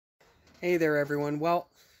Hey there, everyone. Well,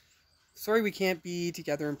 sorry we can't be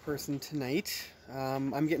together in person tonight.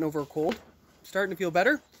 I'm getting over a cold. I'm starting to feel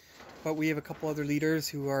better, but we have a couple other leaders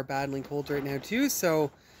who are battling colds right now too,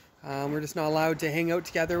 so we're just not allowed to hang out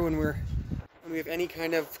together when we have any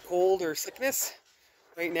kind of cold or sickness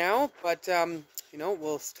right now. But you know,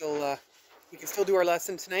 we can still do our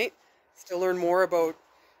lesson tonight, still learn more about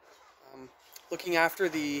looking after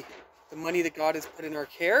the money that God has put in our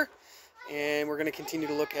care. And we're going to continue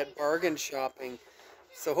to look at bargain shopping.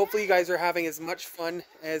 So hopefully you guys are having as much fun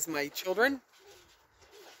as my children.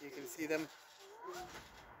 You can see them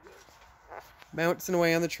bouncing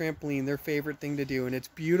away on the trampoline, their favorite thing to do. And it's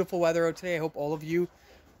beautiful weather out today. I hope all of you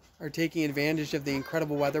are taking advantage of the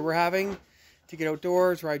incredible weather we're having to get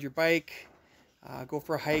outdoors, ride your bike, go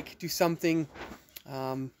for a hike, do something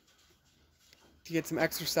to get some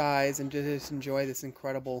exercise and just enjoy this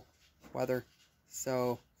incredible weather.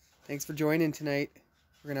 So thanks for joining tonight.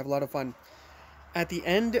 We're going to have a lot of fun. At the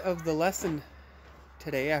end of the lesson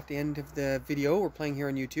today, at the end of the video we're playing here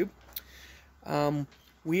on YouTube,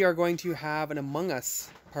 we are going to have an Among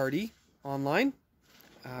Us party online.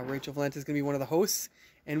 Rachel Valenta is going to be one of the hosts,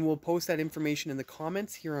 and we'll post that information in the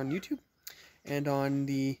comments here on YouTube and on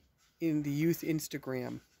in the youth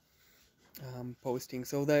Instagram posting,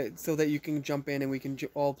 so that you can jump in and we can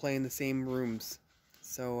all play in the same rooms.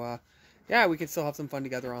 So yeah, we can still have some fun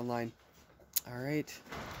together online. All right.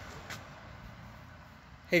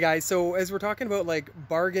 Hey guys, so as we're talking about like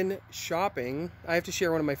bargain shopping, I have to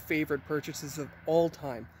share one of my favorite purchases of all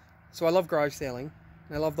time. So I love garage sailing.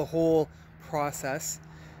 I love the whole process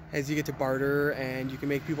as you get to barter and you can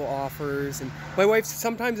make people offers. And my wife's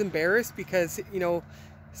sometimes embarrassed because, you know,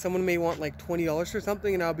 someone may want like $20 for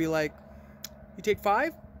something and I'll be like, you take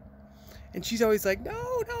 5? And she's always like,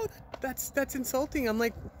 no, that's insulting. I'm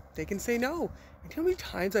like, they can say no. And you know how many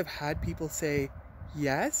times I've had people say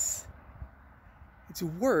yes? It's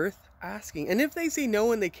worth asking. And if they say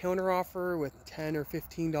no and they counteroffer with $10 or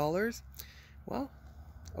 $15, well,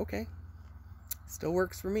 okay. Still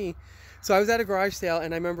works for me. So I was at a garage sale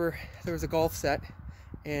and I remember there was a golf set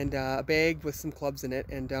and a bag with some clubs in it.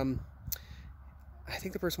 And I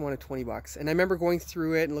think the person wanted $20. And I remember going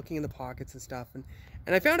through it and looking in the pockets and stuff. And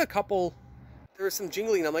I found a couple. There was some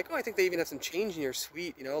jingling. I'm like, oh, I think they even have some change in your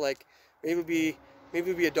suite, you know, like maybe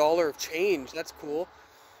it'd be $1 of change. That's cool.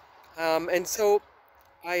 And so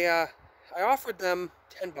I offered them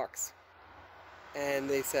 $10, and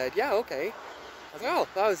they said, yeah, okay. I was like, oh,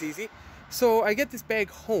 that was easy. So I get this bag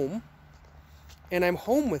home, and I'm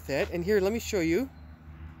home with it. And here, let me show you.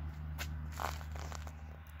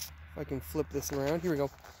 If I can flip this around. Here we go.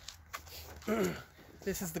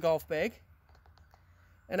 This is the golf bag.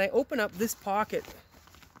 And I open up this pocket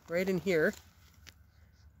right in here,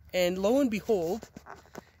 and lo and behold,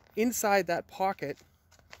 inside that pocket,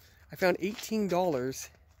 I found $18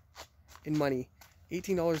 in money,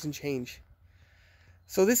 $18 in change.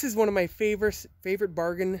 So this is one of my favorite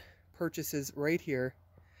bargain purchases right here,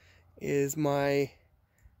 is my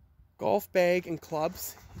golf bag and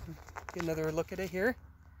clubs. You can get another look at it here,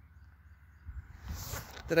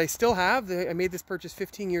 that I still have. I made this purchase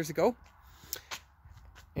 15 years ago.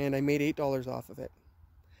 And I made $8 off of it.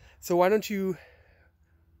 So why don't you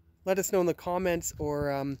let us know in the comments or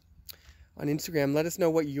on Instagram, let us know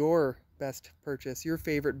what your best purchase, your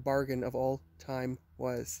favorite bargain of all time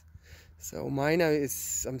was. So mine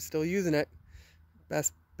is, I'm still using it,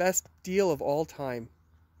 best deal of all time.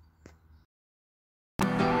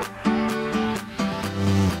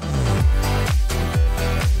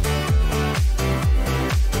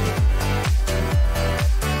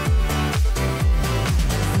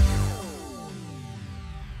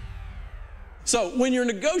 So when you're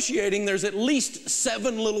negotiating, there's at least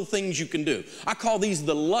 7 little things you can do. I call these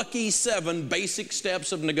the lucky 7 basic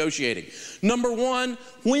steps of negotiating. Number 1,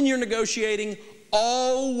 when you're negotiating,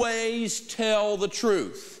 always tell the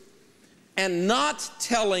truth. And not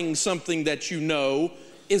telling something that you know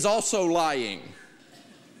is also lying.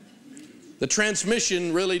 The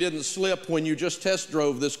transmission really didn't slip when you just test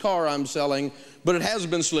drove this car I'm selling, but it has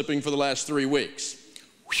been slipping for the last 3 weeks.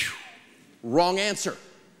 Whew. Wrong answer.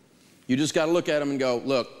 You just got to look at them and go,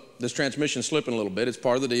 look, this transmission's slipping a little bit. It's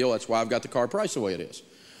part of the deal. That's why I've got the car priced the way it is.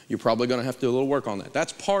 You're probably going to have to do a little work on that.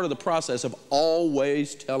 That's part of the process of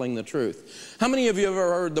always telling the truth. How many of you have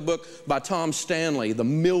ever heard the book by Tom Stanley, The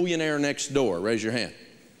Millionaire Next Door? Raise your hand.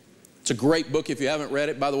 It's a great book. If you haven't read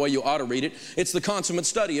it, by the way, you ought to read it. It's the consummate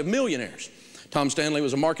study of millionaires. Tom Stanley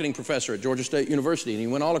was a marketing professor at Georgia State University, and he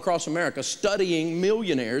went all across America studying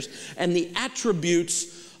millionaires and the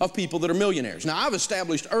attributes of people that are millionaires. Now, I've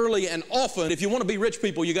established early and often, if you want to be rich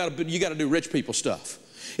people, you got to do rich people stuff.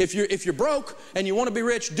 If you're broke and you want to be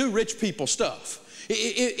rich, do rich people stuff.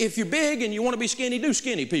 If you're big and you want to be skinny, do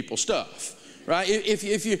skinny people stuff. Right?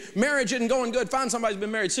 If your marriage isn't going good, find somebody who's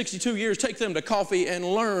been married 62 years, take them to coffee and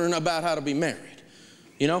learn about how to be married.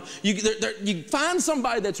 You know, you find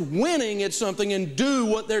somebody that's winning at something and do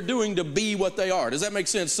what they're doing to be what they are. Does that make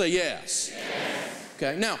sense? Say yes. Yes.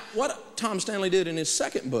 Okay. Now, what Tom Stanley did in his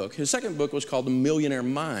second book was called The Millionaire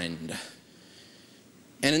Mind.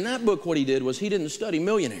 And in that book, what he did was he didn't study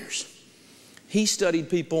millionaires. He studied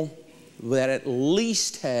people that at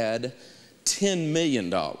least had $10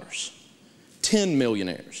 million. 10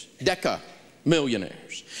 millionaires,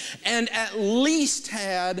 deca-millionaires, and at least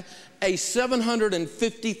had a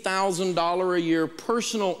 $750,000 a year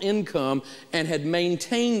personal income and had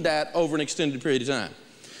maintained that over an extended period of time.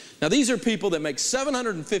 Now, these are people that make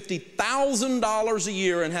 $750,000 a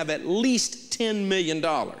year and have at least $10 million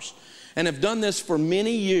and have done this for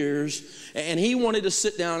many years, and he wanted to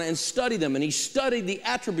sit down and study them, and he studied the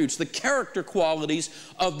attributes, the character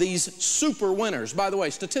qualities of these super winners. By the way,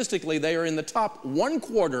 statistically, they are in the top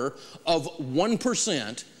 1/4 of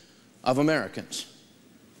 1% of Americans.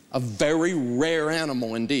 A very rare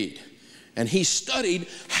animal indeed. And he studied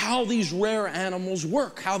how these rare animals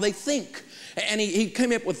work, how they think. And he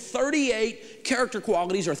came up with 38 character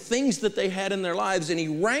qualities or things that they had in their lives, and he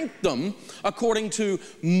ranked them according to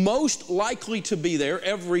most likely to be there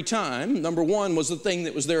every time. Number 1 was the thing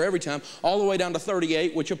that was there every time, all the way down to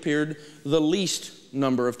 38, which appeared the least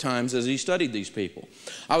number of times as he studied these people.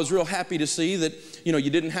 I was real happy to see that, you know, you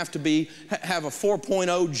didn't have to have a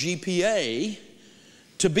 4.0 GPA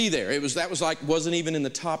to be there. Wasn't even in the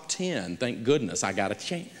top 10. Thank goodness I got a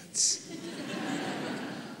chance.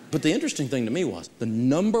 But the interesting thing to me was the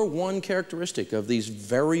number 1 characteristic of these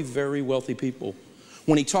very, very wealthy people,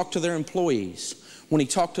 when he talked to their employees, when he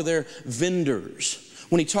talked to their vendors,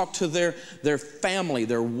 when he talked to their family,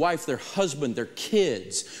 their wife, their husband, their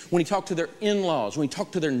kids, when he talked to their in-laws, when he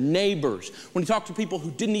talked to their neighbors, when he talked to people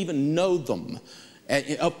who didn't even know them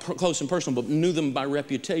up close and personal, but knew them by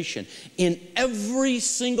reputation. In every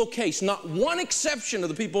single case, not one exception of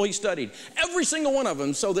the people he studied, every single one of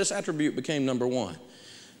them, so this attribute became number 1.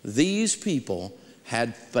 These people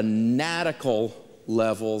had fanatical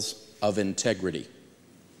levels of integrity.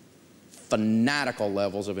 Fanatical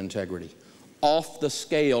levels of integrity. Off the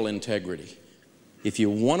scale integrity. If you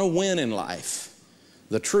want to win in life,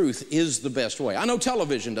 the truth is the best way. I know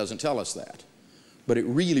television doesn't tell us that, but it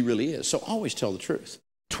really, really is. So always tell the truth.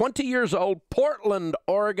 20 years old, Portland,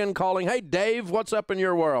 Oregon, calling. Hey, Dave, what's up in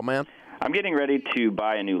your world, man? I'm getting ready to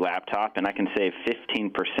buy a new laptop, and I can save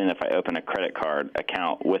 15% if I open a credit card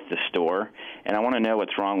account with the store. And I want to know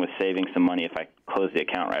what's wrong with saving some money if I close the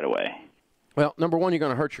account right away. Well, number 1, you're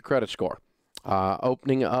going to hurt your credit score.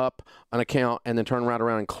 Opening up an account and then turning right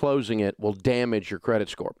around and closing it will damage your credit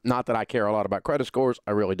score. Not that I care a lot about credit scores.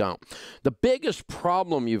 I really don't. The biggest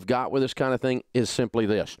problem you've got with this kind of thing is simply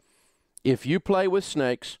this. If you play with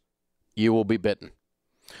snakes, you will be bitten.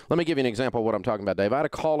 Let me give you an example of what I'm talking about, Dave. I had a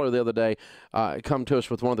caller the other day come to us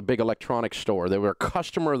with one of the big electronics store. They were a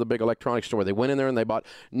customer of the big electronics store. They went in there and they bought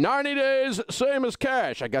 90 days, same as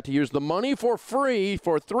cash. I got to use the money for free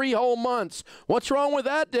for 3 whole months. What's wrong with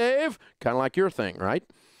that, Dave? Kind of like your thing, right?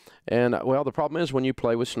 And, well, the problem is when you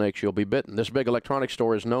play with snakes, you'll be bitten. This big electronics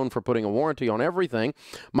store is known for putting a warranty on everything.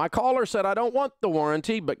 My caller said, I don't want the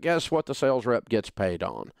warranty, but guess what the sales rep gets paid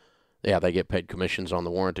on? Yeah, they get paid commissions on the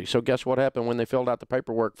warranty. So guess what happened when they filled out the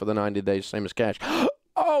paperwork for the 90 days, same as cash?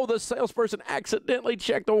 Oh, the salesperson accidentally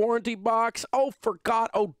checked the warranty box. Oh, forgot.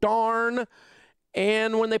 Oh, darn.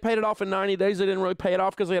 And when they paid it off in 90 days, they didn't really pay it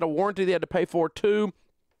off because they had a warranty they had to pay for too.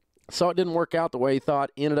 So it didn't work out the way he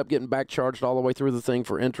thought. Ended up getting back charged all the way through the thing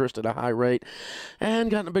for interest at a high rate. And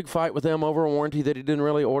got in a big fight with them over a warranty that he didn't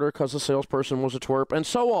really order because the salesperson was a twerp, and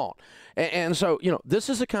so on. And so, you know, this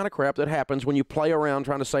is the kind of crap that happens when you play around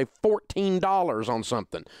trying to save $14 on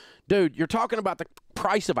something. Dude, you're talking about the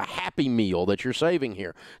price of a Happy Meal that you're saving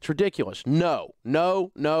here. It's ridiculous. No,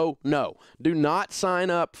 no, no, no. Do not sign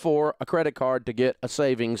up for a credit card to get a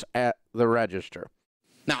savings at the register.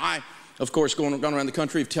 Now, I, of course, going around the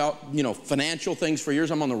country, have taught, you know, financial things for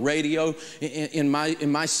years. I'm on the radio in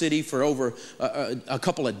my city for over a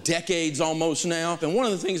couple of decades almost now. And one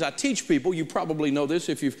of the things I teach people, you probably know this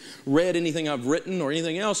if you've read anything I've written or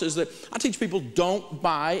anything else, is that I teach people don't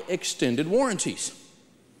buy extended warranties.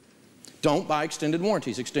 Don't buy extended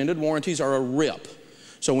warranties. Extended warranties are a rip.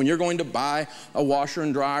 So when you're going to buy a washer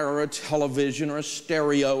and dryer or a television or a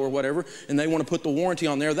stereo or whatever, and they want to put the warranty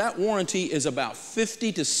on there, that warranty is about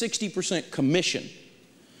 50 to 60% commission.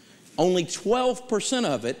 Only 12%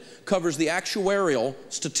 of it covers the actuarial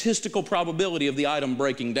statistical probability of the item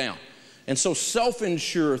breaking down. And so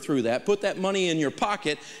self-insure through that. Put that money in your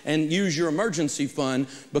pocket and use your emergency fund,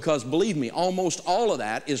 because believe me, almost all of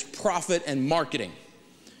that is profit and marketing.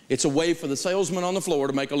 It's a way for the salesman on the floor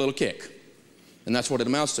to make a little kick. And that's what it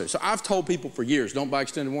amounts to. So I've told people for years, don't buy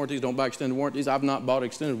extended warranties, don't buy extended warranties. I've not bought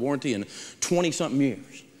extended warranty in 20-something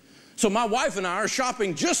years. So my wife and I are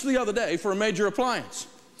shopping just the other day for a major appliance,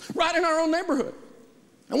 right in our own neighborhood.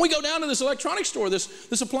 And we go down to this electronics store,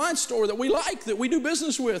 this appliance store that we like, that we do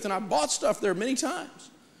business with, and I bought stuff there many times.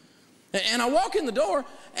 And I walk in the door,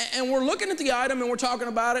 and we're looking at the item, and we're talking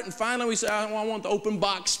about it, and finally we say, I want the open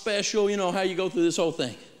box special, you know how you go through this whole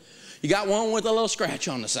thing. You got one with a little scratch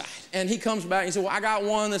on the side. And he comes back and he said, well, I got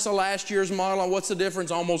one that's a last year's model. What's the difference?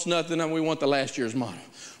 Almost nothing, and we want the last year's model.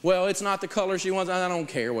 Well, it's not the color she wants. I don't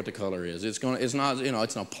care what the color is. It's not, you know,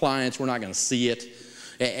 it's an appliance. We're not going to see it.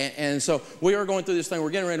 And so we are going through this thing.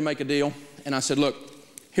 We're getting ready to make a deal. And I said, look,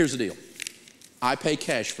 here's the deal. I pay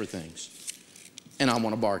cash for things, and I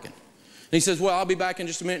want to bargain. And he says, well, I'll be back in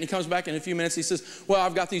just a minute. And he comes back in a few minutes. He says, well,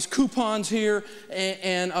 I've got these coupons here,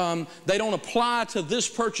 and they don't apply to this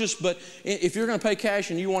purchase, but if you're going to pay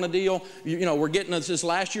cash and you want a deal, you know, we're getting this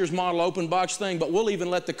last year's model open box thing, but we'll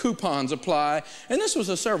even let the coupons apply. And this was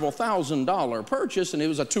a several $1,000 purchase, and it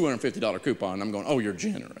was a $250 coupon. And I'm going, oh, you're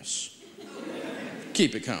generous.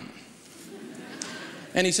 Keep it coming.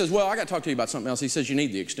 And he says, well, I got to talk to you about something else. He says, you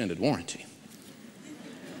need the extended warranty.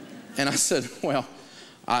 And I said, well,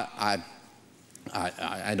 I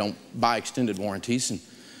don't buy extended warranties, and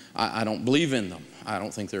I don't believe in them. I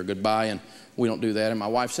don't think they're a good buy, and we don't do that. And my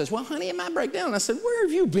wife says, well, honey, it might break down. And I said, where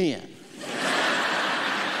have you been?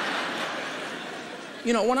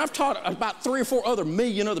 You know, when I've taught about 3 or 4 other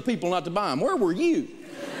million other people not to buy them, where were you?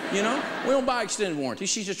 You know, we don't buy extended warranties.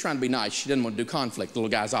 She's just trying to be nice. She doesn't want to do conflict. The little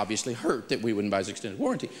guy's obviously hurt that we wouldn't buy his extended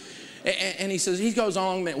warranty. And he says, he goes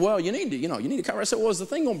on, well, you need to cover. I said, well, is the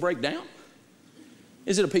thing going to break down?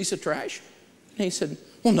 Is it a piece of trash? And he said,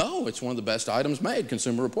 well, no, it's one of the best items made,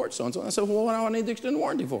 Consumer Reports, so-and-so. I said, well, what do I need the extended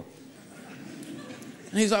warranty for?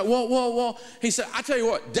 And he's like, well, he said, I tell you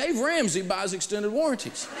what, Dave Ramsey buys extended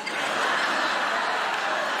warranties.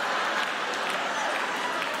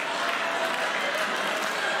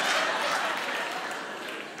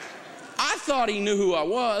 I thought he knew who I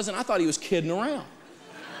was, and I thought he was kidding around.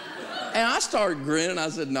 And I started grinning. I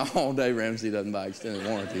said, no, Dave Ramsey doesn't buy extended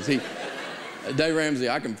warranties. Dave Ramsey,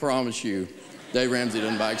 I can promise you, Dave Ramsey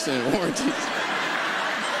doesn't buy extended warranties.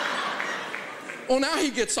 Well, now he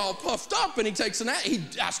gets all puffed up, and he takes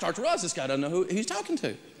I start to realize this guy doesn't know who he's talking to.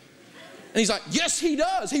 And he's like, yes, he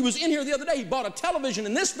does. He was in here the other day. He bought a television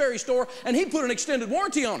in this very store, and he put an extended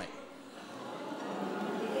warranty on it.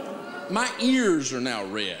 My ears are now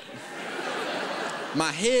red.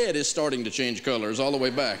 My head is starting to change colors all the way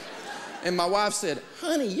back. And my wife said,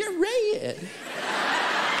 honey, you're red.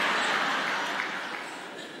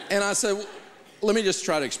 And I said, well, let me just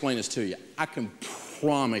try to explain this to you. I can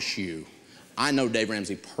promise you, I know Dave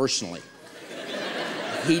Ramsey personally.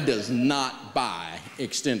 He does not buy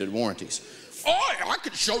extended warranties. Oh, I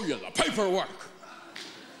could show you the paperwork.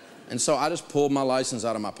 And so I just pulled my license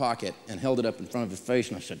out of my pocket and held it up in front of his face,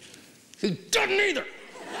 and I said, he doesn't either.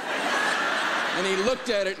 And he looked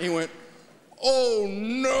at it and he went, oh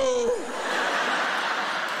no.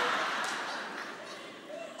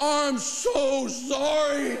 I'm so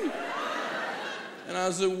sorry. And I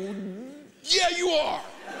said, well, yeah, you are.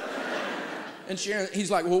 And Sharon, he's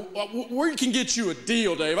like, well, we can get you a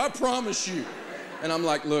deal, Dave, I promise you. And I'm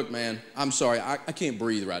like, look, man, I'm sorry, I can't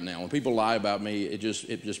breathe right now. When people lie about me, it just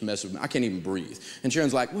messes with me. I can't even breathe. And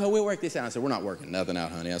Sharon's like, well, we'll work this out. I said, we're not working nothing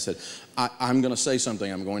out, honey. I said, I'm going to say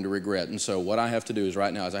something I'm going to regret. And so what I have to do is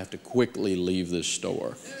right now is I have to quickly leave this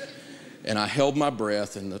store. And I held my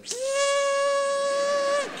breath and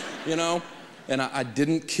you know, and I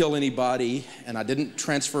didn't kill anybody, and I didn't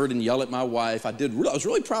transfer it and yell at my wife. I was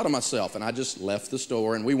really proud of myself, and I just left the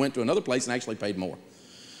store, and we went to another place and actually paid more.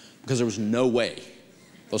 Because there was no way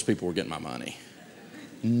those people were getting my money.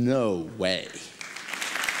 No way.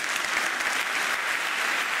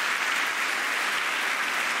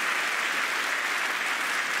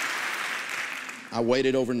 I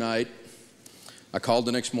waited overnight. I called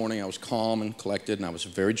the next morning. I was calm and collected, and I was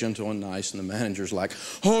very gentle and nice, and the manager's like,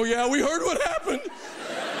 oh yeah, we heard what happened.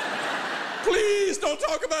 Please don't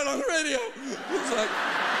talk about it on the radio. It's like,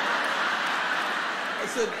 I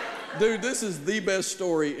said, dude, this is the best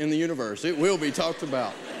story in the universe. It will be talked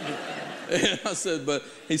about. And I said, but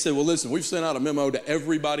he said, well, listen, we've sent out a memo to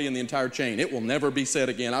everybody in the entire chain. It will never be said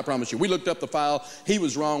again, I promise you. We looked up the file. He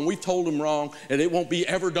was wrong. We told him wrong, and it won't be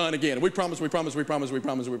ever done again. We promise, we promise, we promise, we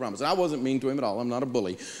promise, we promise. And I wasn't mean to him at all. I'm not a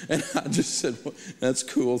bully. And I just said, well, that's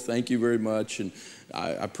cool. Thank you very much. And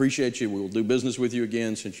I appreciate you. We will do business with you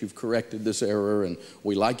again since you've corrected this error, and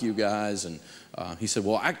we like you guys. And he said,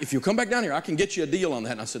 well, if you come back down here, I can get you a deal on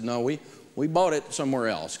that. And I said, no, we bought it somewhere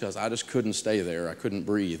else because I just couldn't stay there. I couldn't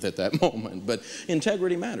breathe at that moment. But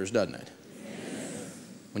integrity matters, doesn't it? Yes.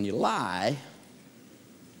 When you lie,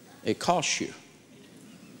 it costs you.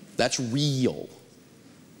 That's real.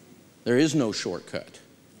 There is no shortcut.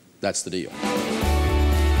 That's the deal.